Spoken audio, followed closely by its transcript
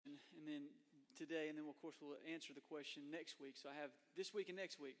today, and then of course we'll answer the question next week. So I have this week and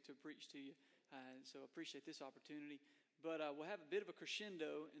next week to preach to you. So I appreciate this opportunity. But we'll have a bit of a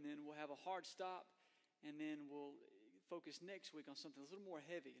crescendo, and then we'll have a hard stop, and then we'll focus next week on something a little more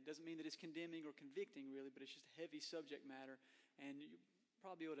heavy. It doesn't mean that it's condemning or convicting, really, but it's just a heavy subject matter. And you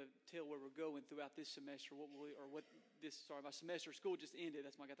probably be able to tell where we're going throughout this semester, my semester of school just ended.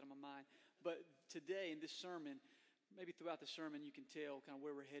 That's why I got that on my mind. But today in this sermon, maybe throughout the sermon, you can tell kind of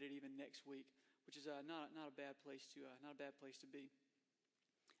where we're headed even next week, which is not a bad place to be.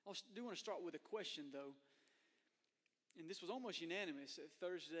 I do want to start with a question, though. And this was almost unanimous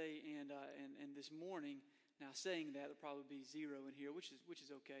Thursday and this morning. Now, saying that, there'll probably be 0 in here, which is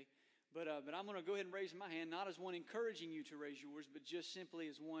okay. But I'm going to go ahead and raise my hand, not as one encouraging you to raise yours, but just simply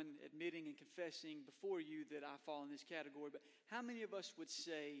as one admitting and confessing before you that I fall in this category. But how many of us would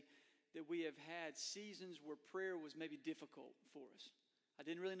say that we have had seasons where prayer was maybe difficult for us? I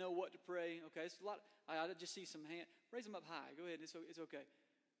didn't really know what to pray. Okay, it's a lot. I just see some hands. Raise them up high. Go ahead. It's okay.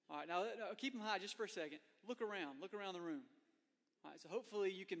 All right, now keep them high just for a second. Look around the room. All right, so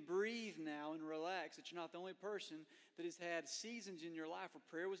hopefully you can breathe now and relax that you're not the only person that has had seasons in your life where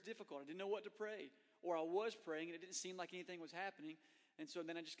prayer was difficult. I didn't know what to pray, or I was praying and it didn't seem like anything was happening, and so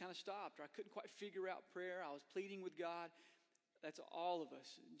then I just kind of stopped, or I couldn't quite figure out prayer. I was pleading with God. That's all of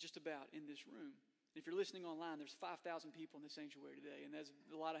us, just about, in this room. If you're listening online, there's 5,000 people in the sanctuary today, and there's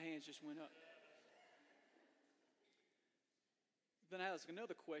a lot of hands just went up. Then I ask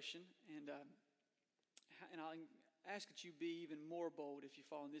another question, and I'll ask that you be even more bold if you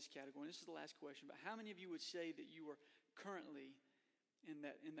fall in this category. And this is the last question, but how many of you would say that you are currently in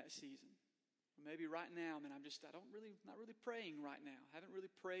that season? Or maybe right now, man, not really praying right now. Haven't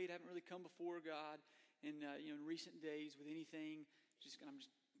really prayed, haven't really come before God in recent days with anything. I'm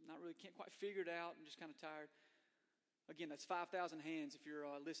just not really, can't quite figure it out. I'm just kind of tired. Again, that's 5,000 hands if you're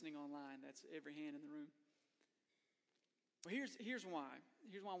listening online. That's every hand in the room. Well, here's why.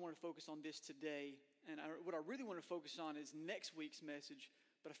 Here's why I want to focus on this today. And what I really want to focus on is next week's message.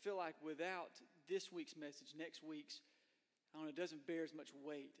 But I feel like without this week's message, next week's, it doesn't bear as much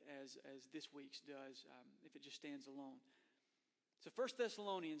weight as this week's does if it just stands alone. So 1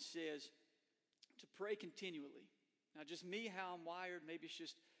 Thessalonians says to pray continually. Now, just me, how I'm wired, maybe it's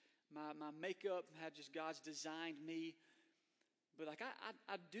just my makeup, how just God's designed me. But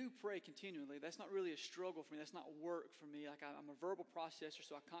I do pray continually. That's not really a struggle for me. That's not work for me. I'm a verbal processor,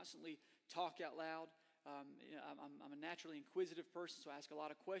 so I constantly talk out loud. I'm a naturally inquisitive person, so I ask a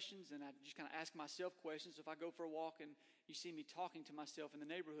lot of questions, and I just kind of ask myself questions. So if I go for a walk and you see me talking to myself in the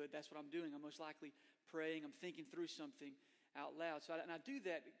neighborhood, that's what I'm doing. I'm most likely praying. I'm thinking through something out loud. And I do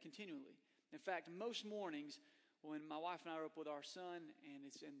that continually. In fact, most mornings, when my wife and I are up with our son, and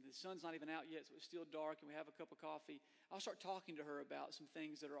the sun's not even out yet, so it's still dark, and we have a cup of coffee, I'll start talking to her about some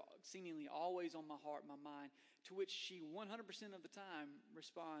things that are seemingly always on my heart, my mind, to which she 100% of the time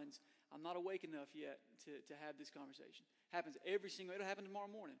responds, I'm not awake enough yet to have this conversation. Happens it'll happen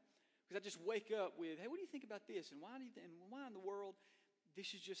tomorrow morning. Because I just wake up with, hey, what do you think about this? And why in the world?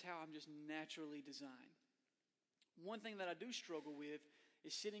 This is just how I'm just naturally designed. One thing that I do struggle with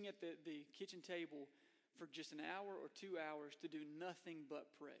is sitting at the kitchen table for just an hour or 2 hours to do nothing but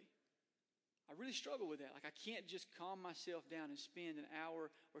pray. I really struggle with that. I can't just calm myself down and spend an hour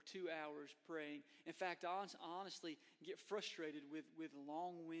or 2 hours praying. In fact, I honestly get frustrated with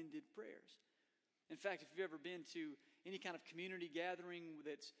long-winded prayers. In fact, if you've ever been to any kind of community gathering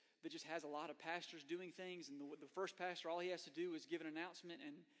that just has a lot of pastors doing things, and the first pastor, all he has to do is give an announcement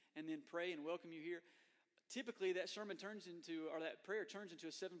and then pray and welcome you here. Typically, that prayer turns into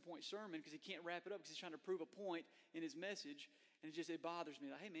a 7-point sermon because he can't wrap it up because he's trying to prove a point in his message, and it bothers me.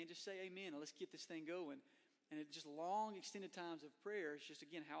 Hey, man, just say amen and let's get this thing going. And it's just long, extended times of prayer. It's just,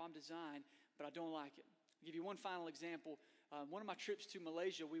 again, how I'm designed, but I don't like it. I'll give you one final example. One of my trips to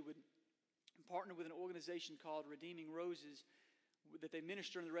Malaysia, we would partner with an organization called Redeeming Roses that they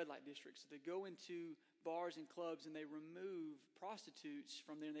minister in the red light district. So they go into bars and clubs and they remove prostitutes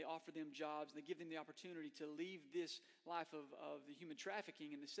from there, and they offer them jobs, and they give them the opportunity to leave this life of the human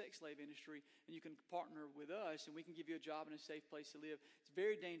trafficking and the sex slave industry, and you can partner with us and we can give you a job and a safe place to live. It's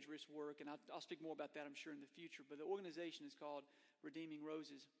very dangerous work, and I'll speak more about that, I'm sure, in the future, but the organization is called Redeeming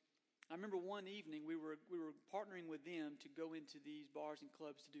Roses. I remember one evening we were partnering with them to go into these bars and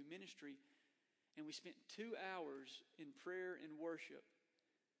clubs to do ministry. And we spent 2 hours in prayer and worship,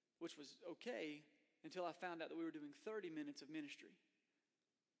 which was okay until I found out that we were doing 30 minutes of ministry.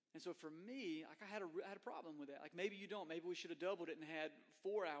 And so for me, I had a problem with that. Maybe you don't. Maybe we should have doubled it and had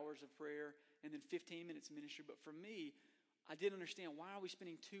 4 hours of prayer and then 15 minutes of ministry. But for me, I didn't understand, why are we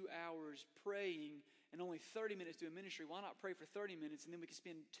spending 2 hours praying and only 30 minutes doing ministry? Why not pray for 30 minutes and then we can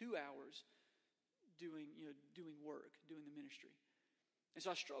spend 2 hours doing work, doing the ministry. And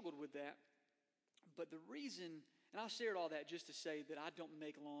so I struggled with that. But the reason, and I'll share all that just to say that I don't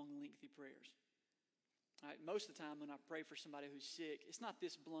make long, lengthy prayers. All right, most of the time when I pray for somebody who's sick, it's not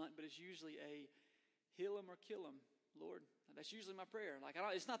this blunt, but it's usually a heal him or kill him, Lord. That's usually my prayer.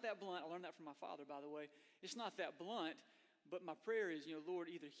 It's not that blunt. I learned that from my father, by the way. It's not that blunt, but my prayer is, Lord,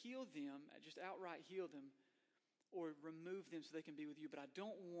 either heal them, just outright heal them, or remove them so they can be with you. But I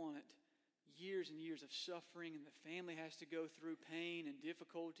don't want years and years of suffering and the family has to go through pain and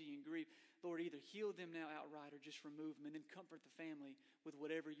difficulty and grief. Lord, either heal them now outright or just remove them and then comfort the family with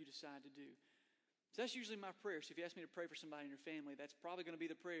whatever you decide to do. So that's usually my prayer. So if you ask me to pray for somebody in your family, that's probably going to be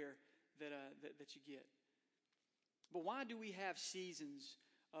the prayer that you get. But why do we have seasons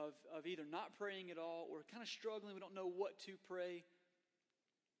of either not praying at all or kind of struggling? We don't know what to pray.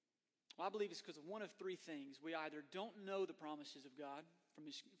 Well, I believe it's because of one of three things. We either don't know the promises of God from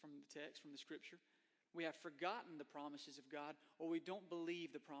the text, from the Scripture. We have forgotten the promises of God, or we don't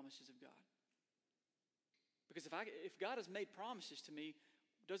believe the promises of God. Because if God has made promises to me,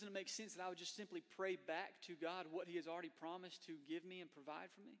 doesn't it make sense that I would just simply pray back to God what He has already promised to give me and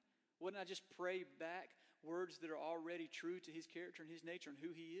provide for me? Wouldn't I just pray back words that are already true to His character and His nature and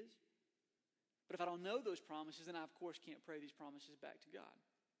who He is? But if I don't know those promises, then I, of course, can't pray these promises back to God.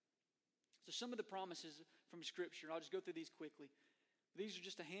 So some of the promises from Scripture, and I'll just go through these quickly. These are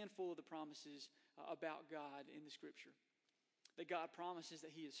just a handful of the promises about God in the Scripture. That God promises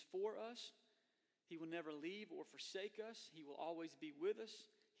that He is for us. He will never leave or forsake us. He will always be with us.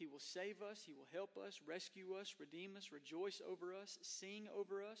 He will save us. He will help us, rescue us, redeem us, rejoice over us, sing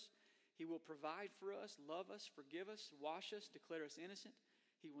over us. He will provide for us, love us, forgive us, wash us, declare us innocent.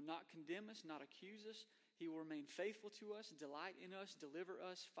 He will not condemn us, not accuse us. He will remain faithful to us, delight in us, deliver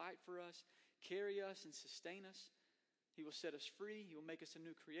us, fight for us, carry us, and sustain us. He will set us free. He will make us a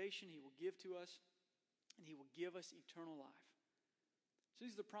new creation. He will give to us, and He will give us eternal life. So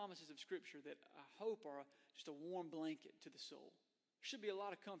these are the promises of Scripture that I hope are just a warm blanket to the soul. There should be a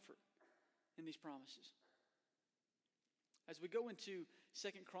lot of comfort in these promises. As we go into 2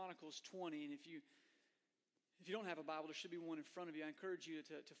 Chronicles 20, and if you don't have a Bible, there should be one in front of you. I encourage you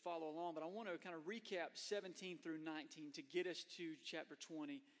to follow along. But I want to kind of recap 17 through 19 to get us to chapter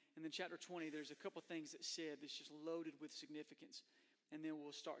 20. And then chapter 20, there's a couple things that said that's just loaded with significance. And then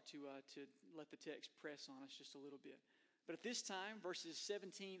we'll start to let the text press on us just a little bit. But at this time,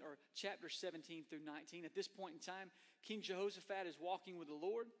 chapter 17 through 19, at this point in time, King Jehoshaphat is walking with the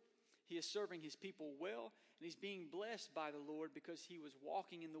Lord. He is serving his people well, and he's being blessed by the Lord because he was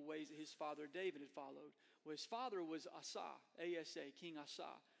walking in the ways that his father David had followed. Well, his father was Asa, A-S-A, King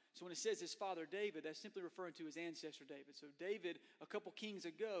Asa. So when it says his father David, that's simply referring to his ancestor David. So David, a couple kings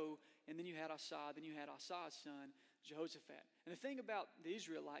ago, and then you had Asa, then you had Asa's son, Jehoshaphat. And the thing about the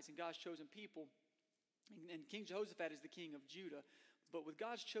Israelites and God's chosen people, and King Jehoshaphat is the king of Judah, but with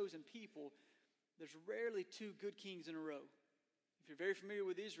God's chosen people, there's rarely two good kings in a row. If you're very familiar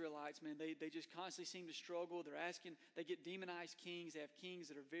with Israelites, man, they just constantly seem to struggle. They get demonized kings. They have kings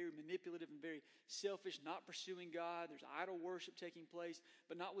that are very manipulative and very selfish, not pursuing God. There's idol worship taking place,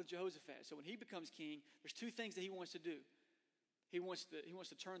 but not with Jehoshaphat. So when he becomes king, there's two things that he wants to do. He wants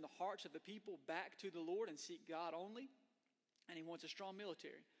to turn the hearts of the people back to the Lord and seek God only, and he wants a strong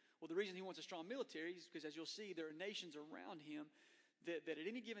military. Well, the reason he wants a strong military is because, as you'll see, there are nations around him that at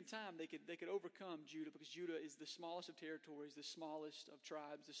any given time they could overcome Judah, because Judah is the smallest of territories, the smallest of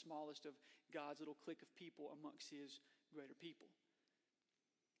tribes, the smallest of God's little clique of people amongst his greater people.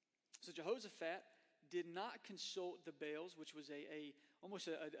 So Jehoshaphat did not consult the Baals, which was almost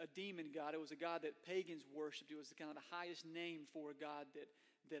a demon god. It was a god that pagans worshipped. It was kind of the highest name for a god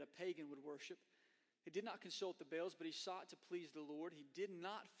that a pagan would worship. He did not consult the Baals, but he sought to please the Lord. He did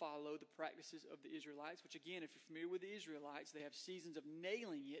not follow the practices of the Israelites, which again, if you're familiar with the Israelites, they have seasons of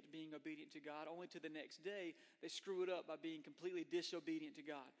nailing it, being obedient to God, only to the next day they screw it up by being completely disobedient to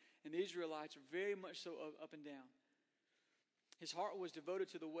God. And the Israelites are very much so up and down. His heart was devoted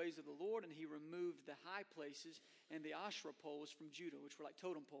to the ways of the Lord, and he removed the high places and the Asherah poles from Judah, which were like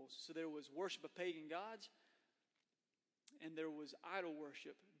totem poles. So there was worship of pagan gods, and there was idol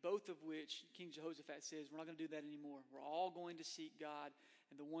worship, both of which King Jehoshaphat says, we're not going to do that anymore. We're all going to seek God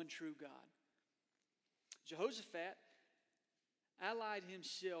and the one true God. Jehoshaphat allied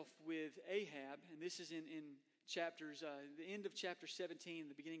himself with Ahab, and this is in chapters, the end of chapter 17,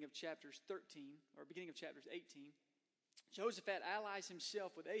 the beginning of chapters 13, or beginning of chapters 18. Jehoshaphat allies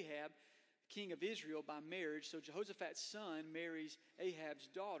himself with Ahab, king of Israel, by marriage. So Jehoshaphat's son marries Ahab's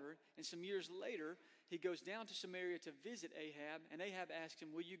daughter, and some years later, he goes down to Samaria to visit Ahab, and Ahab asks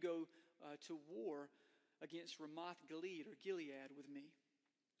him, will you go to war against Ramoth Gilead with me?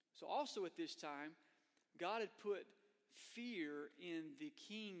 So also at this time, God had put fear in the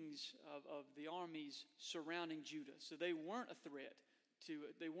kings of the armies surrounding Judah. So they weren't a threat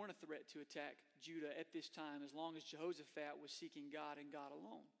to attack Judah at this time, as long as Jehoshaphat was seeking God and God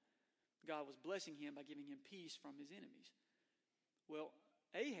alone. God was blessing him by giving him peace from his enemies. Well,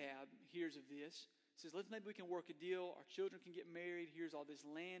 Ahab hears of this, says, maybe we can work a deal. Our children can get married. Here's all this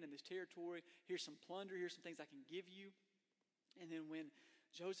land and this territory. Here's some plunder. Here's some things I can give you. And then when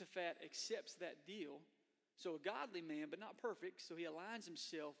Jehoshaphat accepts that deal, so a godly man, but not perfect, so he aligns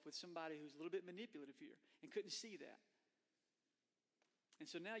himself with somebody who's a little bit manipulative here and couldn't see that. And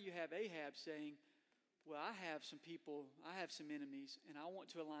so now you have Ahab saying, well, I have some people, I have some enemies, and I want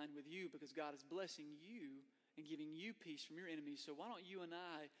to align with you because God is blessing you and giving you peace from your enemies. So why don't you and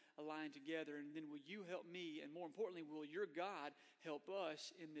I align together, and then will you help me, and more importantly, will your God help us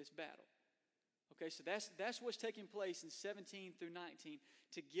in this battle? Okay, so that's what's taking place in 17 through 19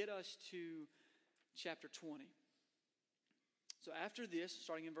 to get us to chapter 20. So after this,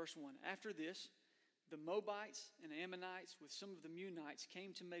 starting in verse 1, after this, the Moabites and Ammonites with some of the Meunites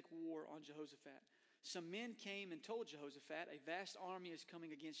came to make war on Jehoshaphat. Some men came and told Jehoshaphat, a vast army is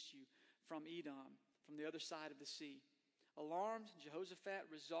coming against you from Edom, from the other side of the sea. Alarmed, Jehoshaphat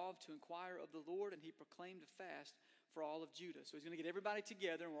resolved to inquire of the Lord, and he proclaimed a fast for all of Judah. So he's going to get everybody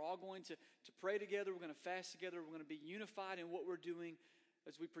together, and we're all going to pray together. We're going to fast together. We're going to be unified in what we're doing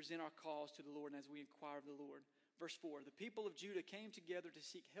as we present our cause to the Lord and as we inquire of the Lord. Verse 4, the people of Judah came together to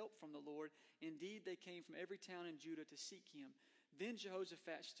seek help from the Lord. Indeed, they came from every town in Judah to seek him. Then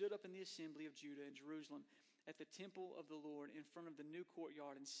Jehoshaphat stood up in the assembly of Judah in Jerusalem at the temple of the Lord in front of the new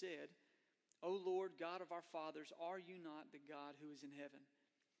courtyard and said, O Lord, God of our fathers, are you not the God who is in heaven?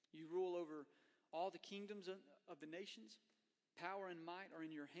 You rule over all the kingdoms of the nations. Power and might are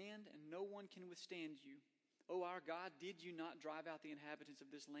in your hand, and no one can withstand you. O our God, did you not drive out the inhabitants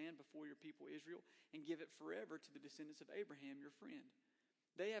of this land before your people Israel and give it forever to the descendants of Abraham, your friend?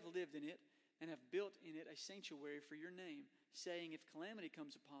 They have lived in it and have built in it a sanctuary for your name, saying, if calamity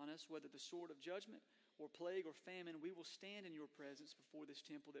comes upon us, whether the sword of judgment or plague or famine, we will stand in your presence before this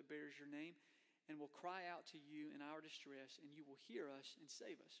temple that bears your name and will cry out to you in our distress, and you will hear us and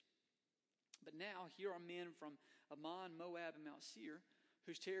save us. But now here are men from Ammon, Moab, and Mount Seir,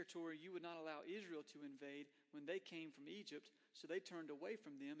 whose territory you would not allow Israel to invade when they came from Egypt, so they turned away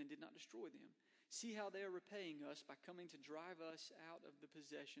from them and did not destroy them. See how they are repaying us by coming to drive us out of the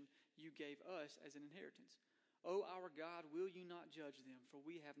possession you gave us as an inheritance. O our God, will you not judge them? For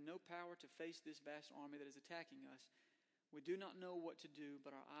we have no power to face this vast army that is attacking us. We do not know what to do,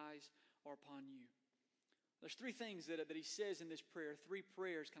 but our eyes are upon you. There's three things that he says in this prayer, three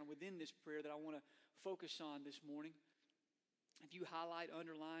prayers kind of within this prayer that I want to focus on this morning. If you highlight,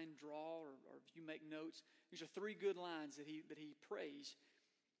 underline, draw, or if you make notes, these are three good lines that he prays.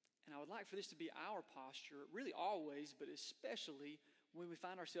 And I would like for this to be our posture, really always, but especially when we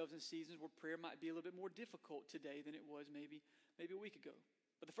find ourselves in seasons where prayer might be a little bit more difficult today than it was maybe a week ago.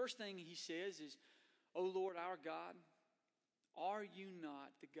 But the first thing he says is, O Lord our God, are you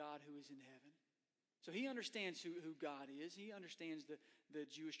not the God who is in heaven? So he understands who God is. He understands the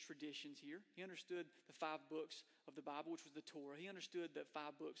Jewish traditions here. He understood the 5 books of the Bible, which was the Torah. He understood the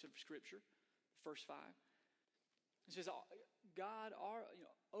 5 books of Scripture, the first 5. He says, God,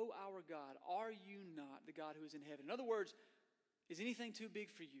 O our God, are you not the God who is in heaven? In other words, is anything too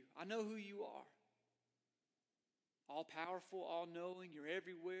big for you? I know who you are. All powerful, all knowing, you're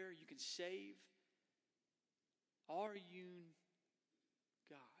everywhere, you can save. Are you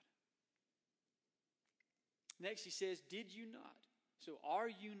God? Next he says, did you not? So are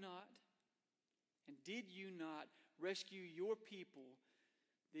you not? And did you not rescue your people,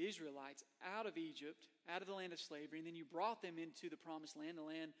 the Israelites, out of Egypt, out of the land of slavery, and then you brought them into the promised land, the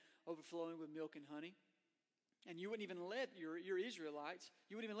land overflowing with milk and honey? And you wouldn't even let your Israelites,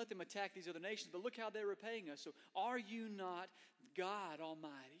 you wouldn't even let them attack these other nations, but look how they're repaying us. So are you not God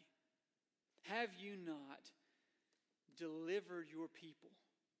Almighty? Have you not delivered your people?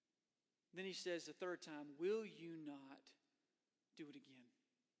 Then he says the third time, will you not do it again?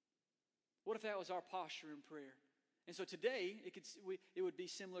 What if that was our posture in prayer? And so today, it would be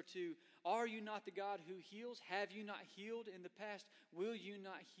similar to, are you not the God who heals? Have you not healed in the past? Will you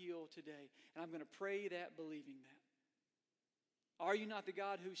not heal today? And I'm going to pray that, believing that. Are you not the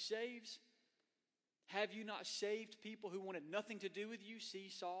God who saves? Have you not saved people who wanted nothing to do with you? See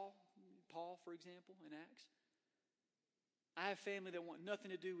Saul, Paul, for example, in Acts. I have family that want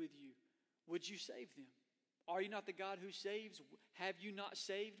nothing to do with you. Would you save them? Are you not the God who saves? Have you not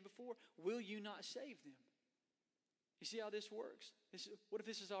saved before? Will you not save them? You see how this works? What if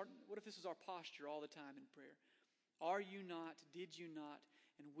this is our posture all the time in prayer? Are you not? Did you not?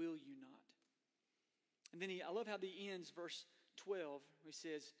 And will you not? And And then I love how he ends verse 12. He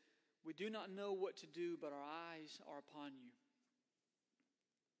says, we do not know what to do, but our eyes are upon you.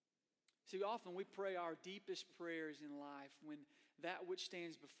 See, often we pray our deepest prayers in life when that which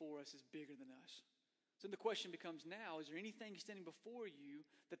stands before us is bigger than us. So the question becomes now, is there anything standing before you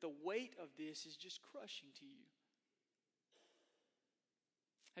that the weight of this is just crushing to you?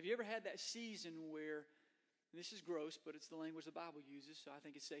 Have you ever had that season where, and this is gross, but it's the language the Bible uses, so I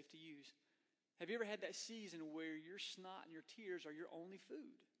think it's safe to use. Have you ever had that season where your snot and your tears are your only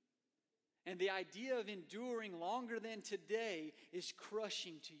food? And the idea of enduring longer than today is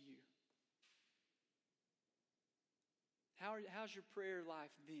crushing to you. How's your prayer life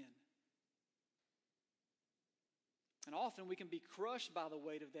then? And often we can be crushed by the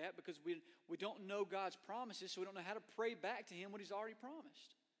weight of that because we don't know God's promises, so we don't know how to pray back to Him what He's already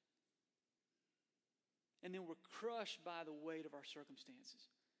promised. And then we're crushed by the weight of our circumstances.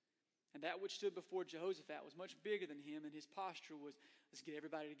 And that which stood before Jehoshaphat was much bigger than him, and his posture was, let's get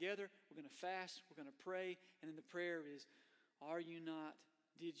everybody together, we're going to fast, we're going to pray, and then the prayer is, are you not,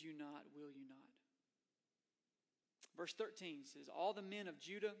 did you not, will you not? Verse 13 says, all the men of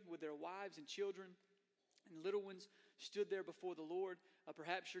Judah with their wives and children and little ones stood there before the Lord.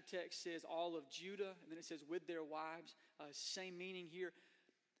 Perhaps your text says all of Judah, and then it says with their wives. Same meaning here.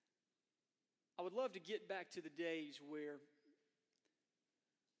 I would love to get back to the days where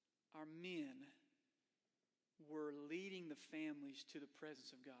our men were leading the families to the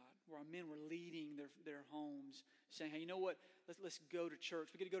presence of God, where our men were leading their homes, saying, hey, you know what, let's go to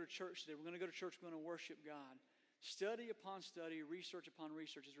church. We're going to go to church today. We're going to go to church. We're going to worship God. Study upon study, research upon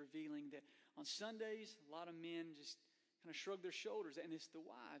research is revealing that on Sundays, a lot of men just kind of shrug their shoulders, and it's the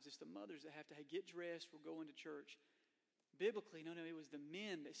wives, it's the mothers that have to, hey, get dressed, we'll go into church. Biblically, no, it was the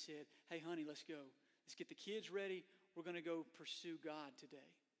men that said, hey, honey, let's go. Let's get the kids ready. We're going to go pursue God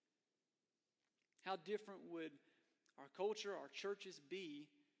today. How different would our culture, our churches be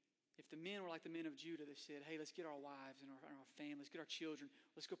if the men were like the men of Judah that said, hey, let's get our wives and our families, let's get our children,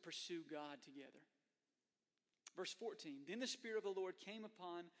 let's go pursue God together. Verse 14, then the Spirit of the Lord came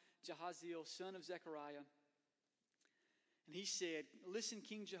upon Jahaziel, son of Zechariah, and he said, listen,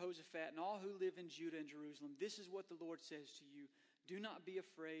 King Jehoshaphat, and all who live in Judah and Jerusalem, this is what the Lord says to you. Do not be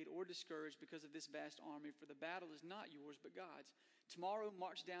afraid or discouraged because of this vast army, for the battle is not yours but God's. Tomorrow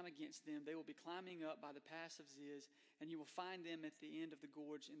march down against them. They will be climbing up by the pass of Ziz, and you will find them at the end of the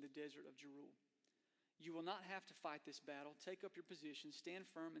gorge in the desert of Jeruel. You will not have to fight this battle. Take up your position, stand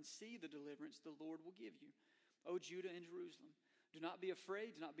firm, and see the deliverance the Lord will give you. O Judah and Jerusalem, do not be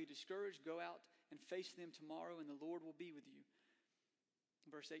afraid, do not be discouraged. Go out and face them tomorrow, and the Lord will be with you.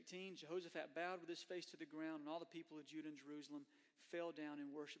 Verse 18, Jehoshaphat bowed with his face to the ground, and all the people of Judah and Jerusalem fell down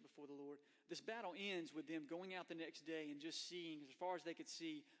and worshiped before the Lord. This battle ends with them going out the next day and just seeing, as far as they could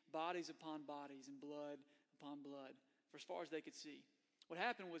see, bodies upon bodies and blood upon blood, for as far as they could see. What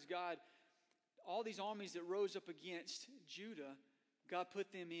happened was God, all these armies that rose up against Judah, God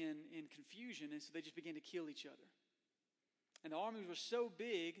put them in confusion, and so they just began to kill each other. And the armies were so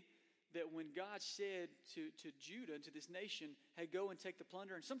big that when God said to Judah, to this nation, hey, go and take the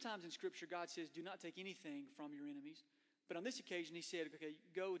plunder, and sometimes in Scripture God says, do not take anything from your enemies. But on this occasion He said, okay,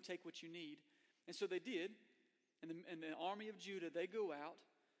 go and take what you need. And so they did, and the army of Judah, they go out,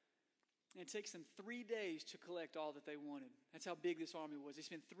 and it takes them 3 days to collect all that they wanted. That's how big this army was. They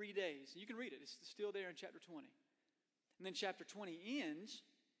spent 3 days. You can read it. It's still there in chapter 20. And then chapter 20 ends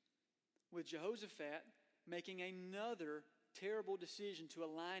with Jehoshaphat making another terrible decision to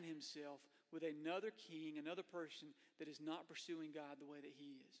align himself with another king, another person that is not pursuing God the way that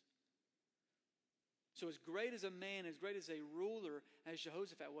he is. So as great as a man, as great as a ruler as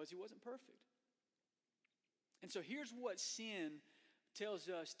Jehoshaphat was, he wasn't perfect. And so here's what sin tells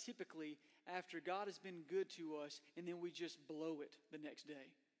us typically after God has been good to us and then we just blow it the next day.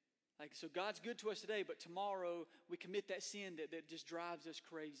 Like, so God's good to us today, but tomorrow we commit that sin that just drives us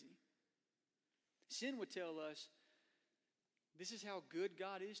crazy. Sin would tell us, this is how good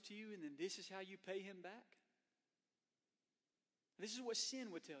God is to you, and then this is how you pay Him back. This is what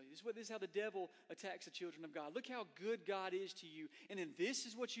sin would tell you. This is how the devil attacks the children of God. Look how good God is to you, and then this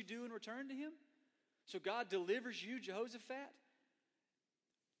is what you do in return to Him. So God delivers you, Jehoshaphat,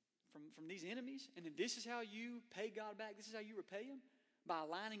 from these enemies, and then this is how you pay God back. This is how you repay Him. By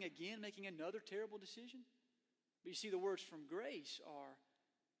aligning again, making another terrible decision. But you see, the words from grace are,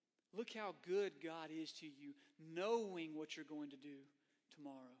 look how good God is to you, knowing what you're going to do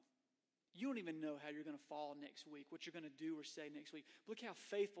tomorrow. You don't even know how you're going to fall next week, what you're going to do or say next week. But look how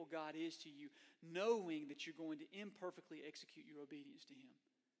faithful God is to you, knowing that you're going to imperfectly execute your obedience to Him.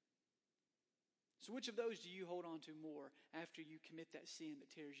 So which of those do you hold on to more after you commit that sin that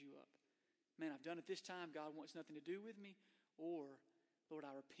tears you up? man, I've done it this time. God wants nothing to do with me. Or, Lord,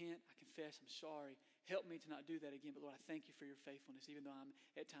 I repent. I confess. I'm sorry. Help me to not do that again. But Lord, I thank you for your faithfulness, even though I'm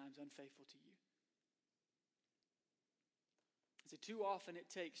at times unfaithful to you. See, too often it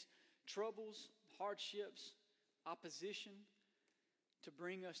takes troubles, hardships, opposition to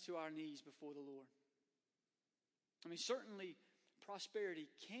bring us to our knees before the Lord. I mean, certainly prosperity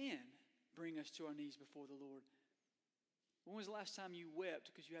can bring us to our knees before the Lord. When was the last time you wept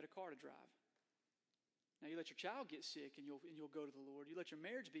because you had a car to drive? Now, you let your child get sick and you'll go to the Lord. You let your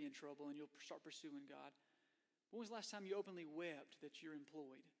marriage be in trouble and you'll start pursuing God. When was the last time you openly wept that you're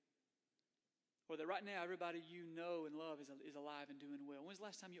employed? Or that right now everybody you know and love is alive and doing well? When was the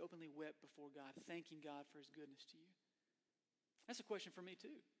last time you openly wept before God, thanking God for his goodness to you? That's a question for me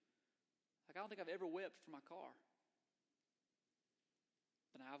too. Like, I don't think I've ever wept for my car.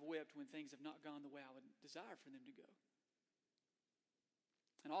 But I've wept when things have not gone the way I would desire for them to go.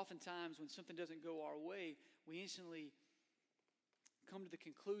 And oftentimes when something doesn't go our way, we instantly come to the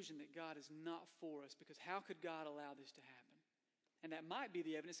conclusion that God is not for us, because how could God allow this to happen? And that might be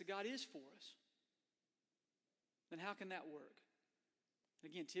the evidence that God is for us. Then how can that work?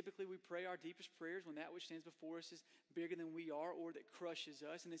 And again, typically we pray our deepest prayers when that which stands before us is bigger than we are or that crushes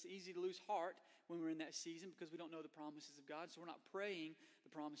us. And it's easy to lose heart when we're in that season because we don't know the promises of God. So we're not praying the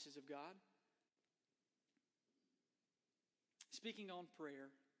promises of God. Speaking on prayer,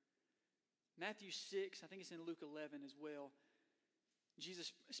 Matthew 6, I think it's in Luke 11 as well.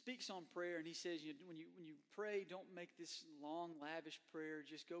 Jesus speaks on prayer and he says, when you pray, don't make this long, lavish prayer.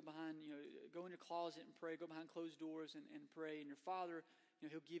 Just go behind, go in your closet and pray. Go behind closed doors and pray. And your Father,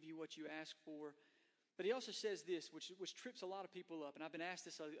 he'll give you what you ask for. But he also says this, which trips a lot of people up. And I've been asked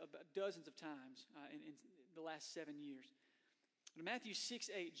this dozens of times in the last 7 years. In Matthew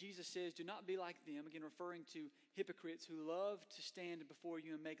 6:8, Jesus says, do not be like them, again referring to hypocrites who love to stand before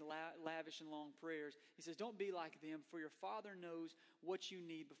you and make lavish and long prayers. He says, don't be like them, for your Father knows what you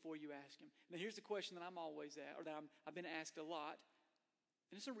need before you ask him. Now here's the question that I'm always at, or that I've been asked a lot,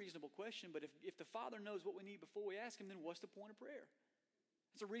 and it's a reasonable question, but if the Father knows what we need before we ask him, then what's the point of prayer?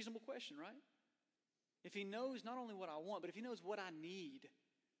 It's a reasonable question, right? If he knows not only what I want, but if he knows what I need,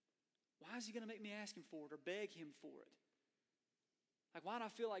 why is he going to make me ask him for it or beg him for it? Like, why do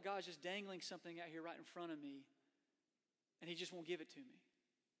I feel like God's just dangling something out here right in front of me and he just won't give it to me?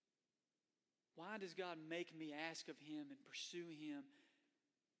 Why does God make me ask of him and pursue him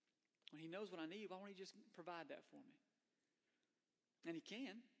when he knows what I need? Why won't he just provide that for me? And he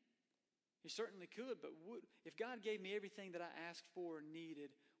can. He certainly could, but if God gave me everything that I asked for or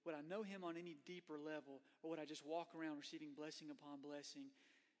needed, would I know him on any deeper level, or would I just walk around receiving blessing upon blessing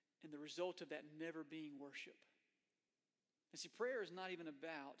and the result of that never being worship? And see, prayer is not even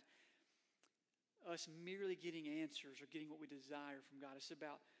about us merely getting answers or getting what we desire from God. It's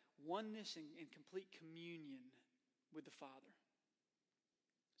about oneness and complete communion with the Father.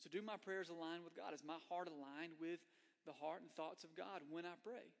 So do my prayers align with God? Is my heart aligned with the heart and thoughts of God when I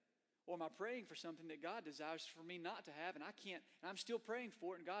pray? Or am I praying for something that God desires for me not to have, and I can't, and I'm still praying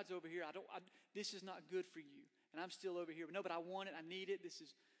for it, and God's over here. This is not good for you, and I'm still over here. But no, but I want it. I need it. This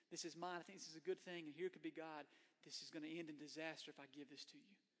is mine. I think this is a good thing, and here could be God. This is going to end in disaster if I give this to you.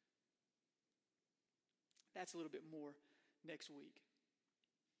 That's a little bit more next week.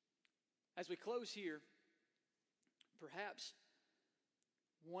 As we close here, perhaps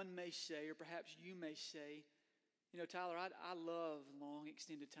one may say, or perhaps you may say, Tyler, I love long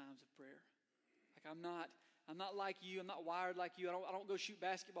extended times of prayer. Like I'm not like you. I'm not wired like you. I don't go shoot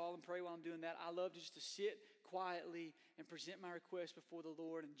basketball and pray while I'm doing that. I love just to sit quietly and present my request before the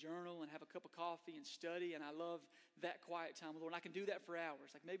Lord and journal and have a cup of coffee and study. And I love that quiet time with the Lord. And I can do that for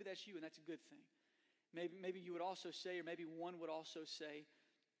hours. Like maybe that's you, and that's a good thing. Maybe you would also say, or maybe one would also say,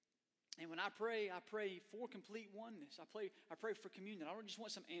 and when I pray for complete oneness. I pray for communion. I don't just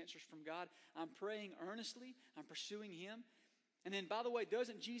want some answers from God. I'm praying earnestly. I'm pursuing him. And then, by the way,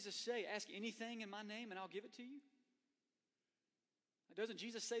 doesn't Jesus say, ask anything in my name and I'll give it to you? Doesn't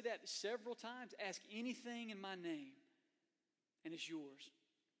Jesus say that several times? Ask anything in my name and it's yours.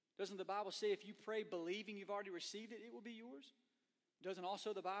 Doesn't the Bible say if you pray believing you've already received it, it will be yours? Doesn't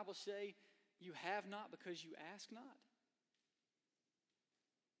also the Bible say you have not because you ask not?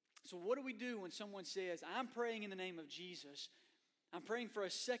 So what do we do when someone says, I'm praying in the name of Jesus, I'm praying for a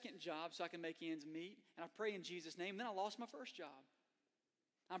second job so I can make ends meet, and I pray in Jesus' name, then I lost my first job.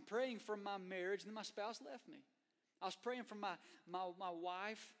 I'm praying for my marriage, and then my spouse left me. I was praying for my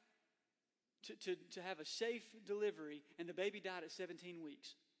wife to have a safe delivery, and the baby died at 17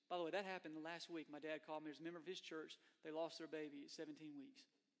 weeks. By the way, that happened last week. My dad called me as a member of his church. They lost their baby at 17 weeks.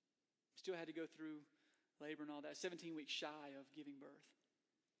 Still had to go through labor and all that, 17 weeks shy of giving birth.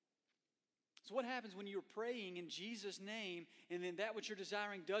 So what happens when you're praying in Jesus' name and then that which you're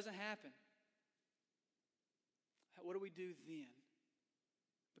desiring doesn't happen? What do we do then?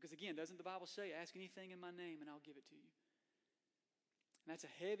 Because again, doesn't the Bible say, ask anything in my name and I'll give it to you? And that's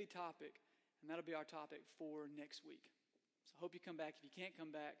a heavy topic, and that'll be our topic for next week. So I hope you come back. If you can't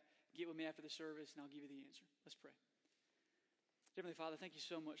come back, get with me after the service and I'll give you the answer. Let's pray. Heavenly Father, thank you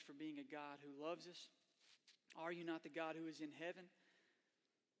so much for being a God who loves us. Are you not the God who is in heaven?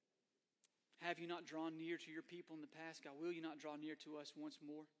 Have you not drawn near to your people in the past? God, will you not draw near to us once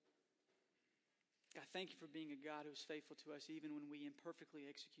more? God, thank you for being a God who is faithful to us even when we imperfectly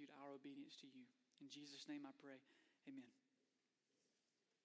execute our obedience to you. In Jesus' name I pray, amen.